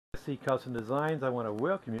SC Custom Designs. I want to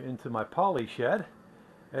welcome you into my poly shed,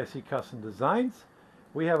 SC Custom Designs.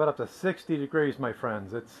 We have it up to 60 degrees, my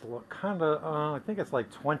friends. It's kind of, I think it's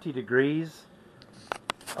like 20 degrees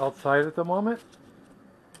outside at the moment.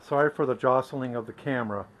 Sorry for the jostling of the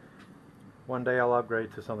camera. One day I'll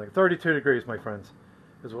upgrade to something. 32 degrees, my friends,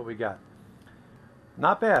 is what we got.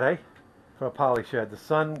 Not bad, eh? For a poly shed. The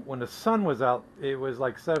sun, when the sun was out, it was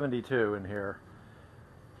like 72 in here.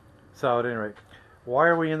 So at any rate, why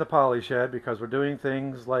are we in the poly shed? Because we're doing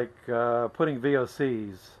things like putting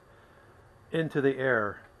VOCs into the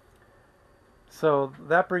air. So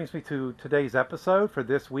that brings me to today's episode for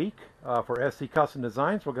this week. For SC Custom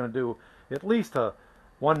Designs, we're going to do at least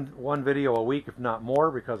one video a week, if not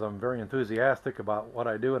more, because I'm very enthusiastic about what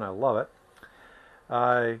I do and I love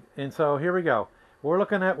it. And so here we go. We're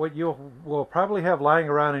looking at what you will probably have lying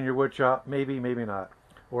around in your wood shop, maybe not,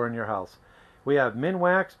 or in your house. We have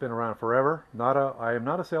Minwax, been around forever. I am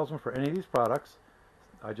not a salesman for any of these products.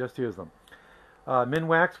 I just use them.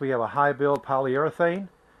 Minwax, we have a high build polyurethane.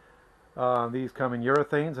 These come in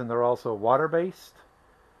urethanes and they're also water-based.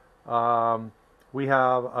 We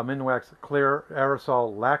have a Minwax clear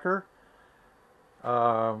aerosol lacquer.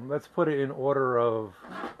 Let's put it in order of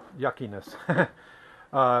yuckiness.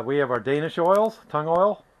 We have our Danish oils, tongue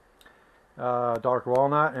oil, dark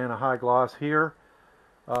walnut, and a high gloss here.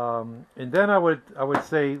 And then I would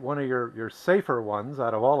say one of your safer ones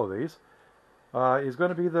out of all of these is going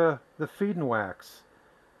to be the Feed and Wax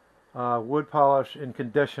wood polish and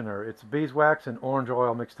conditioner. It's beeswax and orange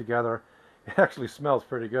oil mixed together. It actually smells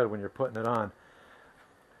pretty good when you're putting it on.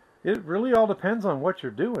 It really all depends on what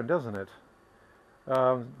you're doing, doesn't it?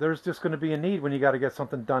 There's just going to be a need when you got to get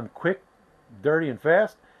something done quick, dirty, and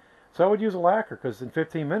fast. So I would use a lacquer because in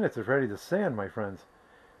 15 minutes it's ready to sand, my friends.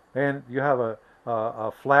 And you have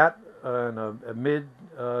a flat and a mid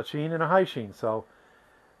sheen and a high sheen. So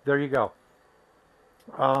there you go.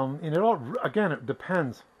 And it all, again, it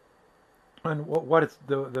depends on what it's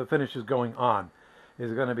the finish is going on.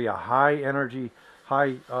 Is it going to be a high energy,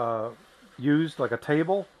 high used like a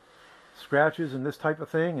table, scratches and this type of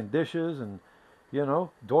thing, and dishes and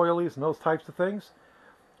doilies and those types of things?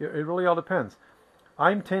 It really all depends.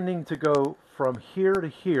 I'm tending to go from here to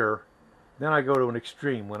here, then I go to an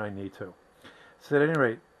extreme when I need to. So at any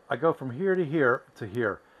rate, I go from here to here to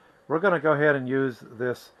here. We're going to go ahead and use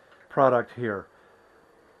this product here.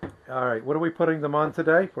 All right, what are we putting them on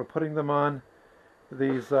today? We're putting them on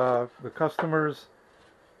these the customers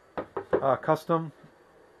custom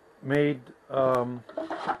made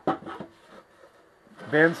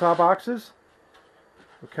bandsaw boxes.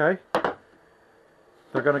 Okay,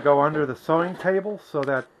 they're going to go under the sewing table so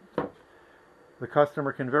that the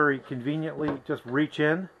customer can very conveniently just reach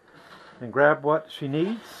in and grab what she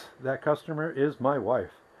needs. That customer is my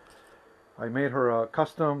wife. I made her a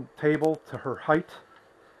custom table to her height,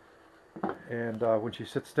 and when she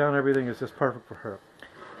sits down, everything is just perfect for her.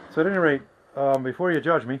 So at any rate, before you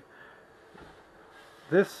judge me,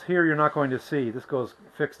 this here you're not going to see. This goes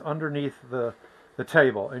fixed underneath the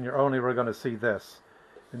table, and you're only going to see this.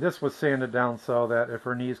 And this was sanded down so that if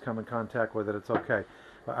her knees come in contact with it, it's okay.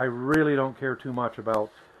 But I really don't care too much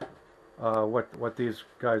about what these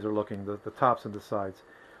guys are looking, the tops and the sides.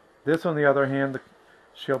 This, on the other hand,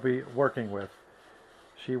 she'll be working with.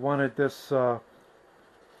 She wanted this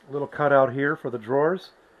little cutout here for the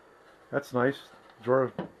drawers. That's nice.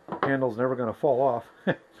 Drawer handle's never going to fall off.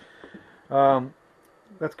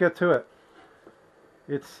 Let's get to it.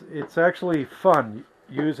 It's actually fun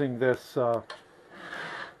using this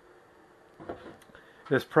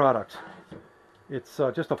this product. It's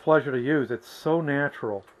just a pleasure to use. It's so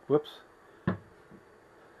natural. Whoops.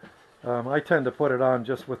 I tend to put it on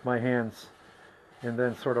just with my hands and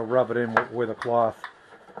then sort of rub it in with a cloth.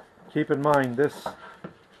 Keep in mind this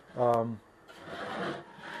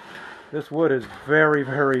this wood is very,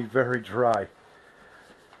 very, very dry.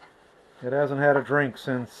 It hasn't had a drink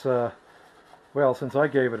since since I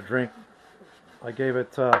gave it a drink. I gave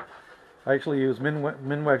it I actually used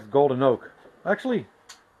Minwax Golden Oak. Actually,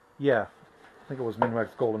 yeah, I think it was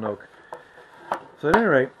Minwax Golden Oak. So at any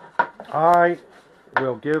rate, I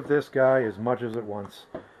will give this guy as much as it wants.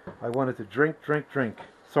 I want it to drink, drink, drink.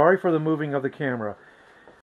 Sorry for the moving of the camera.